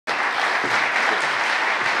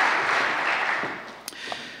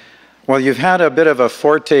Well, you've had a bit of a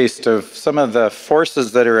foretaste of some of the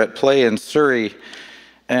forces that are at play in Surrey,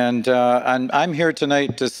 and I'm here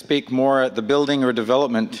tonight to speak more at the building or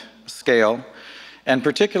development scale, and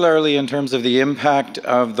particularly in terms of the impact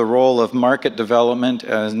of the role of market development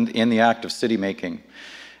in the act of city making.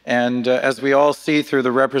 And as we all see through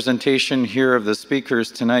the representation here of the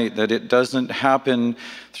speakers tonight, that it doesn't happen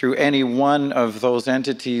through any one of those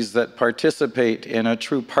entities that participate in a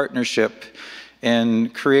true partnership in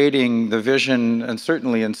creating the vision, and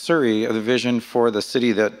certainly in Surrey, the vision for the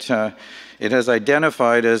city that it has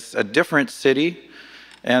identified as a different city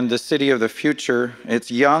and the city of the future. It's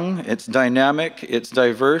young, it's dynamic, it's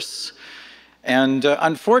diverse, and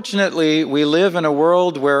unfortunately, we live in a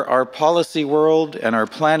world where our policy world and our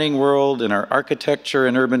planning world and our architecture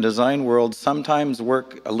and urban design world sometimes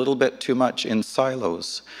work a little bit too much in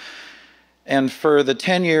silos. And for the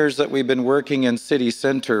 10 years that we've been working in City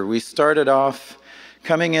Centre, we started off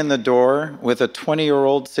coming in the door with a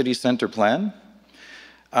 20-year-old city centre plan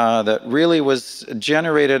that really was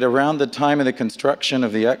generated around the time of the construction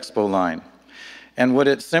of the Expo line. And what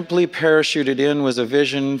it simply parachuted in was a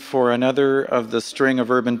vision for another of the string of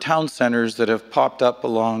urban town centres that have popped up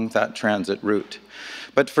along that transit route.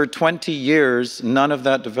 But for 20 years, none of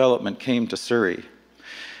that development came to Surrey.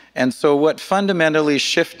 And so what fundamentally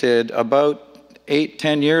shifted about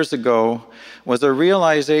 8-10 years ago was a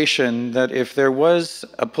realization that if there was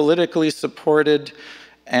a politically supported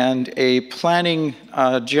and a planning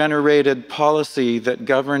generated policy that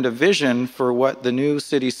governed a vision for what the new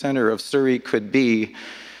city centre of Surrey could be,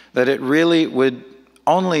 that it really would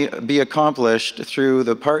only be accomplished through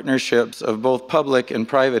the partnerships of both public and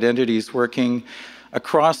private entities working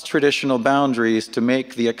across traditional boundaries to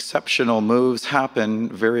make the exceptional moves happen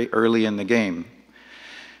very early in the game.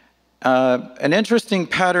 An interesting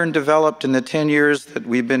pattern developed in the 10 years that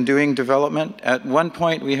we've been doing development. At one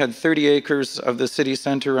point, we had 30 acres of the city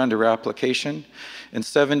centre under application in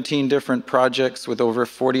 17 different projects with over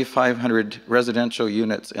 4,500 residential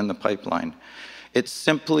units in the pipeline. It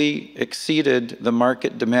simply exceeded the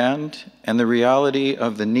market demand and the reality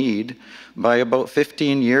of the need by about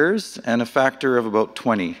 15 years and a factor of about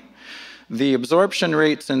 20. The absorption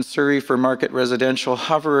rates in Surrey for market residential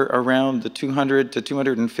hover around the 200 to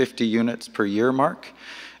 250 units per year mark,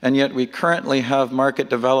 and yet we currently have market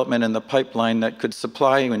development in the pipeline that could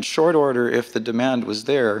supply in short order if the demand was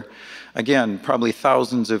there, again, probably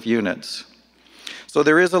thousands of units. So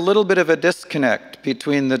there is a little bit of a disconnect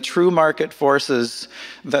between the true market forces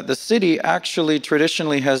that the city actually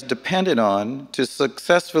traditionally has depended on to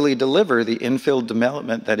successfully deliver the infill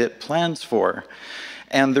development that it plans for,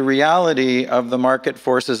 and the reality of the market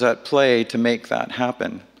forces at play to make that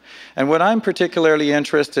happen. And what I'm particularly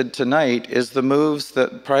interested tonight is the moves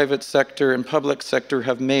that private sector and public sector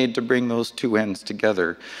have made to bring those two ends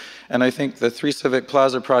together. And I think the 3 Civic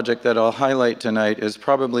Plaza project that I'll highlight tonight is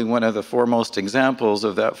probably one of the foremost examples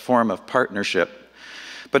of that form of partnership.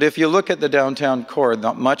 But if you look at the downtown core,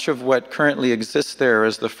 not much of what currently exists there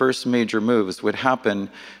as the first major moves would happen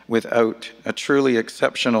without a truly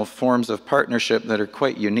exceptional forms of partnership that are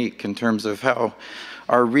quite unique in terms of how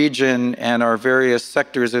our region and our various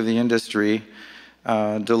sectors of the industry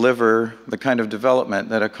deliver the kind of development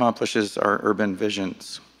that accomplishes our urban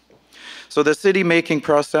visions. So the city making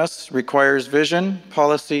process requires vision,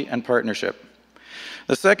 policy, and partnership.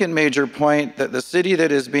 The second major point, that the city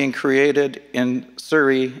that is being created in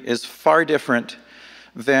Surrey is far different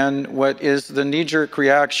than what is the knee-jerk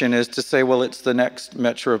reaction is to say, well, it's the next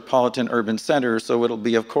metropolitan urban center, so it'll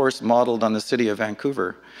be, of course, modeled on the city of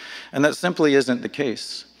Vancouver. And that simply isn't the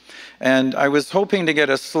case. And I was hoping to get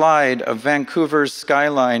a slide of Vancouver's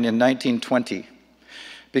skyline in 1920.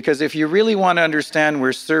 Because if you really want to understand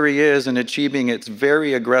where Surrey is in achieving its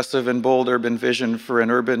very aggressive and bold urban vision for an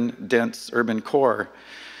urban, dense urban core,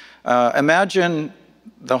 imagine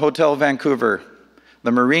the Hotel Vancouver,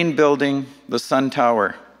 the Marine Building, the Sun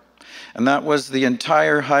Tower. And that was the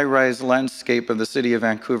entire high-rise landscape of the city of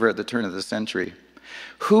Vancouver at the turn of the century.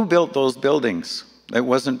 Who built those buildings? It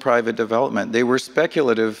wasn't private development. They were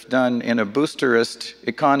speculative, done in a boosterist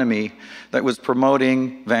economy that was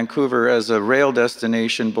promoting Vancouver as a rail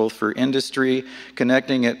destination, both for industry,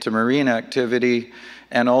 connecting it to marine activity,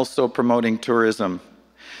 and also promoting tourism.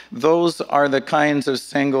 Those are the kinds of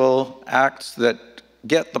single acts that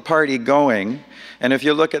get the party going. And if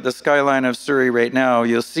you look at the skyline of Surrey right now,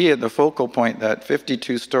 you'll see at the focal point that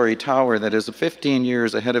 52-story tower that is 15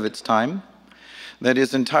 years ahead of its time, that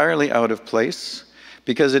is entirely out of place,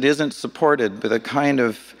 because it isn't supported by the kind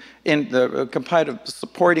of in the competitive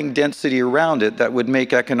supporting density around it that would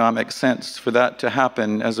make economic sense for that to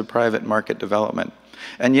happen as a private market development.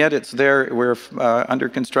 And yet it's there. We're under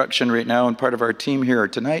construction right now, and part of our team here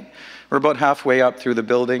tonight. We're about halfway up through the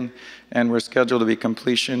building, and we're scheduled to be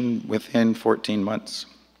completion within 14 months.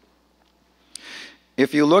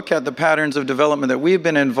 If you look at the patterns of development that we've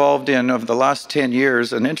been involved in over the last 10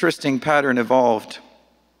 years, an interesting pattern evolved.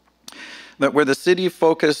 That where the city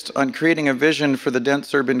focused on creating a vision for the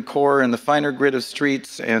dense urban core and the finer grid of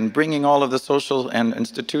streets and bringing all of the social and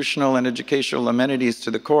institutional and educational amenities to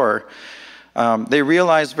the core, they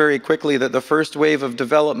realized very quickly that the first wave of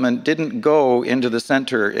development didn't go into the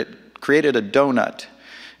center. It created a donut.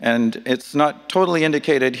 And it's not totally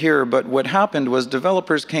indicated here, but what happened was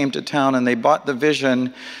developers came to town and they bought the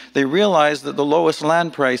vision. They realized that the lowest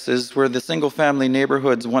land prices were the single-family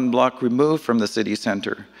neighborhoods 1 block removed from the city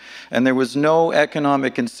center. And there was no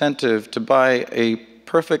economic incentive to buy a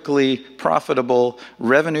perfectly profitable,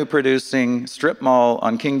 revenue-producing strip mall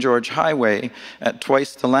on King George Highway at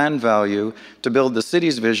twice the land value to build the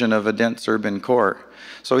city's vision of a dense urban core.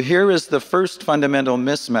 So here is the first fundamental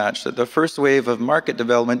mismatch, that the first wave of market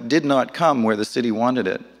development did not come where the city wanted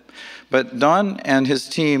it. But Don and his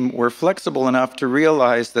team were flexible enough to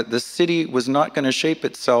realize that the city was not going to shape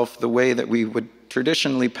itself the way that we would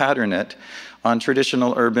traditionally pattern it on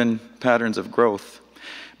traditional urban patterns of growth.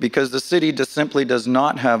 Because the city just simply does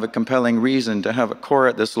not have a compelling reason to have a core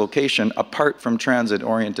at this location apart from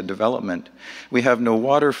transit-oriented development. We have no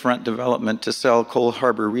waterfront development to sell Coal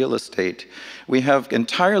Harbor real estate. We have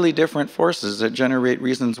entirely different forces that generate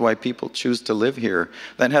reasons why people choose to live here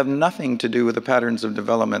that have nothing to do with the patterns of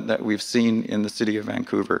development that we've seen in the city of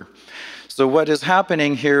Vancouver. So what is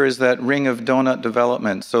happening here is that ring of donut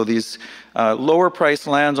development. So these lower priced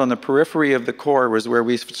lands on the periphery of the core was where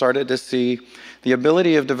we started to see the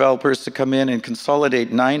ability of developers to come in and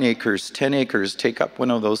consolidate 9 acres, 10 acres, take up one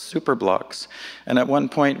of those super blocks. And at one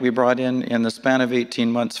point we brought in the span of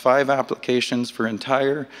 18 months, 5 applications for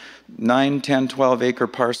entire 9, 10, 12 acre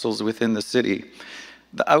parcels within the city.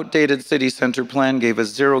 The outdated city center plan gave us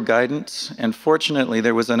 0 guidance, and fortunately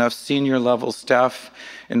there was enough senior level staff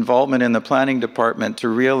involvement in the planning department to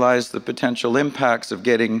realize the potential impacts of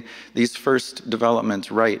getting these first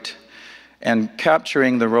developments right and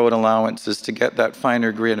capturing the road allowances to get that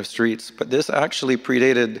finer grid of streets. But this actually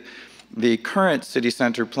predated the current city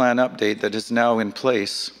center plan update that is now in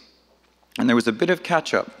place. And there was a bit of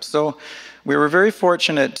catch up. So we were very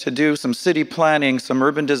fortunate to do some city planning, some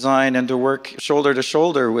urban design, and to work shoulder to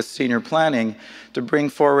shoulder with senior planning to bring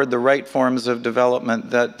forward the right forms of development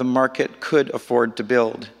that the market could afford to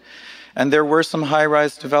build. And there were some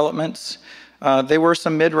high-rise developments. There were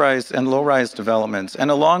some mid-rise and low-rise developments. And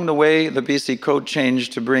along the way, the BC Code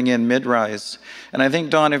changed to bring in mid-rise. And I think,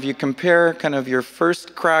 Don, if you compare kind of your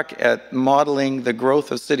first crack at modeling the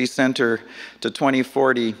growth of city center to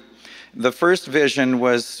 2040, the first vision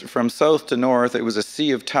was from south to north. It was a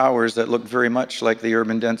sea of towers that looked very much like the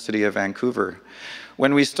urban density of Vancouver.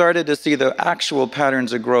 When we started to see the actual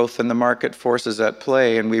patterns of growth and the market forces at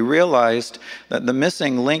play, and we realized that the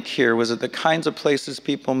missing link here was that the kinds of places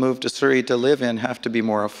people move to Surrey to live in have to be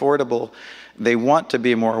more affordable. They want to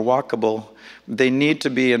be more walkable. They need to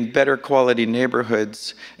be in better quality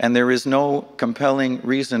neighborhoods, and there is no compelling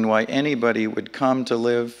reason why anybody would come to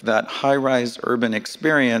live that high-rise urban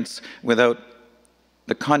experience without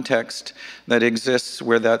the context that exists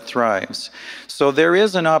where that thrives. So there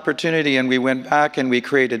is an opportunity, and we went back and we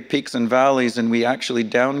created peaks and valleys, and we actually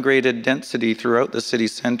downgraded density throughout the city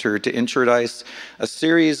center to introduce a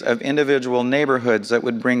series of individual neighborhoods that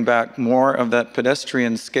would bring back more of that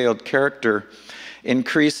pedestrian scaled character,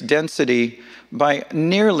 increase density by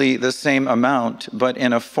nearly the same amount, but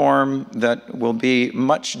in a form that will be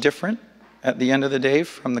much different at the end of the day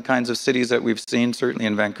from the kinds of cities that we've seen, certainly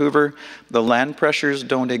in Vancouver. The land pressures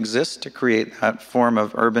don't exist to create that form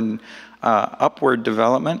of urban upward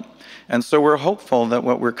development. And so we're hopeful that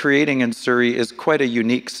what we're creating in Surrey is quite a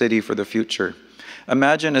unique city for the future.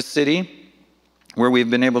 Imagine a city where we've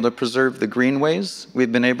been able to preserve the greenways,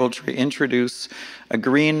 we've been able to introduce a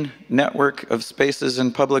green network of spaces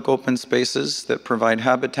and public open spaces that provide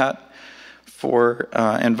habitat for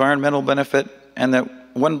environmental benefit, and that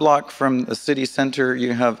 1 block from the city center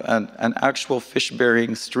you have an actual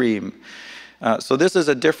fish-bearing stream. So this is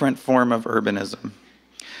a different form of urbanism.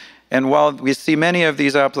 And while we see many of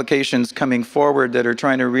these applications coming forward that are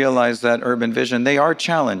trying to realize that urban vision, they are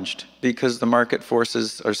challenged because the market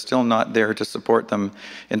forces are still not there to support them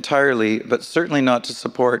entirely, but certainly not to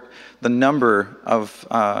support the number of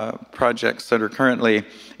projects that are currently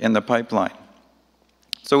in the pipeline.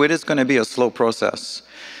 So it is going to be a slow process.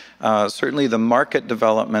 Certainly the market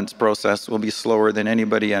development process will be slower than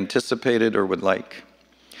anybody anticipated or would like.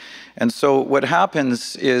 And so what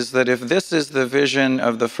happens is that if this is the vision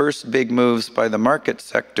of the first big moves by the market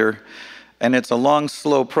sector, and it's a long,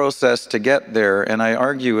 slow process to get there, and I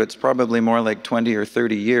argue it's probably more like 20 or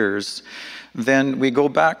 30 years, then we go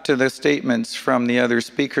back to the statements from the other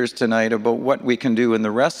speakers tonight about what we can do in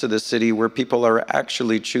the rest of the city where people are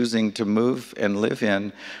actually choosing to move and live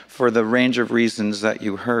in for the range of reasons that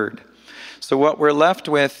you heard. So what we're left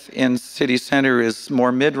with in city center is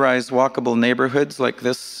more mid-rise walkable neighborhoods like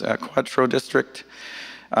this Cotter district,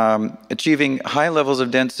 achieving high levels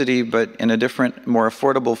of density but in a different, more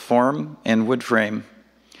affordable form in wood frame.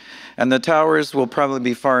 And the towers will probably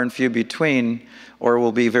be far and few between or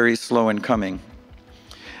will be very slow in coming.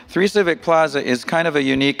 3 Civic Plaza is kind of a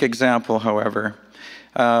unique example, however.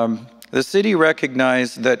 The city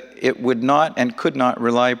recognized that it would not and could not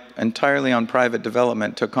rely entirely on private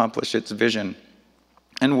development to accomplish its vision.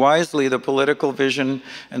 And wisely, the political vision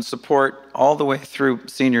and support all the way through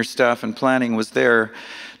senior staff and planning was there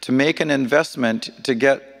to make an investment to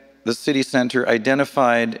get the city center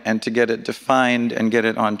identified and to get it defined and get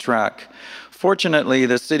it on track. Fortunately,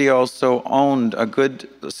 the city also owned a good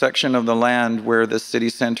section of the land where the city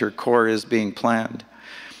center core is being planned.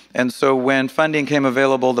 And so when funding came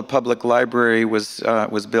available, the public library was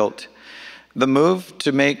built. The move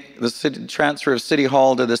to make the transfer of City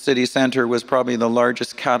Hall to the city center was probably the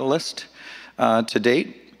largest catalyst to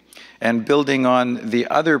date. And building on the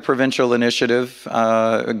other provincial initiative,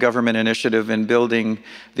 government initiative in building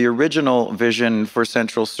the original vision for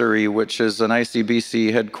Central Surrey, which is an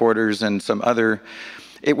ICBC headquarters and some other,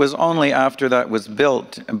 it was only after that was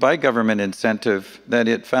built by government incentive that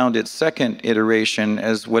it found its second iteration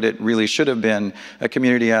as what it really should have been, a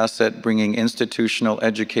community asset bringing institutional,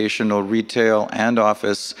 educational, retail, and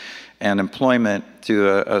office and employment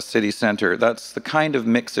to a city center. That's the kind of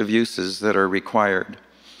mix of uses that are required.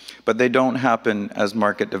 But they don't happen as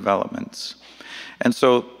market developments. And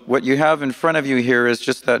so what you have in front of you here is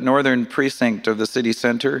just that northern precinct of the city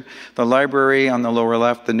center, the library on the lower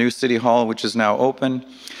left, the new city hall, which is now open.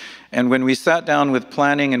 And when we sat down with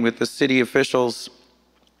planning and with the city officials,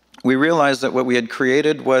 we realized that what we had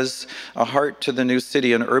created was a heart to the new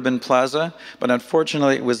city, an urban plaza, but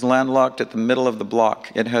unfortunately it was landlocked at the middle of the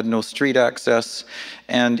block. It had no street access.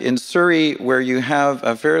 And in Surrey, where you have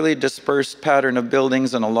a fairly dispersed pattern of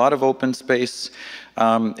buildings and a lot of open space,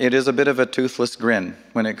 it is a bit of a toothless grin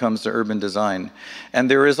when it comes to urban design.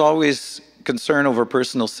 And there is always concern over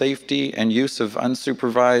personal safety and use of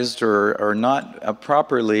unsupervised or not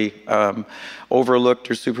properly overlooked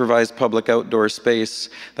or supervised public outdoor space,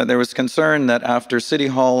 that there was concern that after City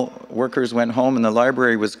Hall workers went home and the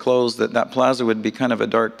library was closed, that plaza would be kind of a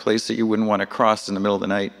dark place that you wouldn't want to cross in the middle of the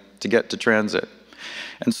night to get to transit.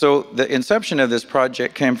 And so the inception of this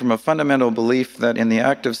project came from a fundamental belief that in the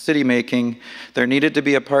act of city making, there needed to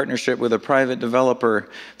be a partnership with a private developer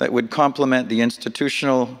that would complement the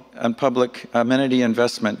institutional and public amenity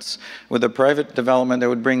investments with a private development that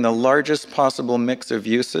would bring the largest possible mix of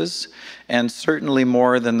uses and certainly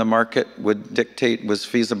more than the market would dictate was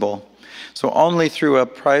feasible. So only through a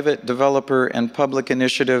private developer and public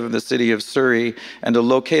initiative of the City of Surrey and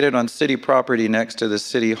located on city property next to the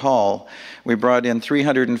City Hall, we brought in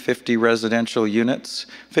 350 residential units,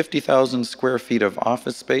 50,000 square feet of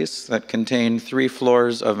office space that contained 3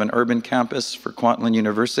 floors of an urban campus for Kwantlen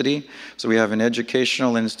University. So we have an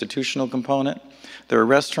educational and institutional component. There are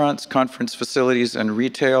restaurants, conference facilities, and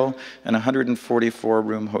retail, and a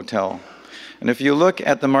 144-room hotel. And if you look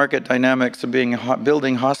at the market dynamics of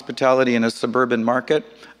building hospitality in a suburban market,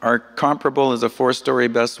 our comparable is a 4-story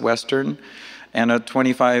Best Western and a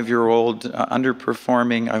 25-year-old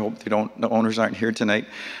underperforming, I hope the owners aren't here tonight,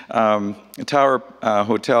 tower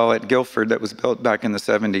hotel at Guildford that was built back in the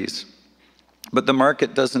 70s. But the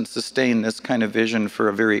market doesn't sustain this kind of vision for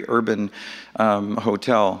a very urban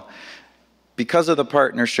hotel. Because of the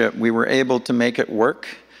partnership, we were able to make it work.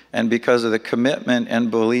 And because of the commitment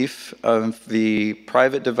and belief of the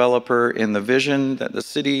private developer in the vision that the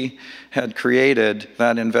city had created,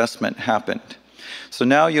 that investment happened. So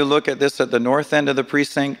now you look at this at the north end of the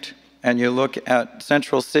precinct, and you look at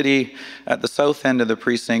Central City at the south end of the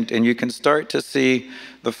precinct, and you can start to see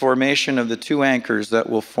the formation of the 2 anchors that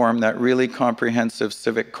will form that really comprehensive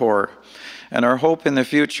civic core. And our hope in the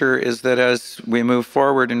future is that as we move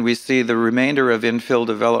forward and we see the remainder of infill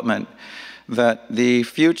development, that the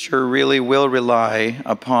future really will rely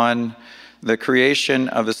upon the creation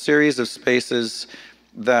of a series of spaces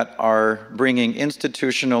that are bringing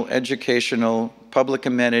institutional, educational, public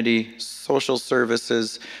amenity, social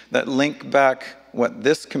services that link back what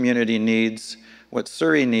this community needs what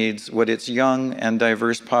Surrey needs, what its young and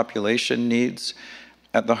diverse population needs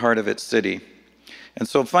at the heart of its city. And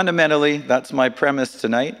so fundamentally, that's my premise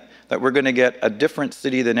tonight, that we're going to get a different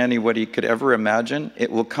city than anybody could ever imagine.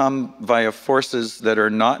 It will come via forces that are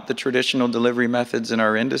not the traditional delivery methods in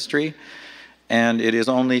our industry, and it is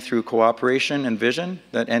only through cooperation and vision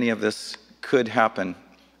that any of this could happen.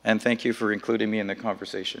 And thank you for including me in the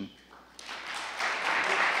conversation.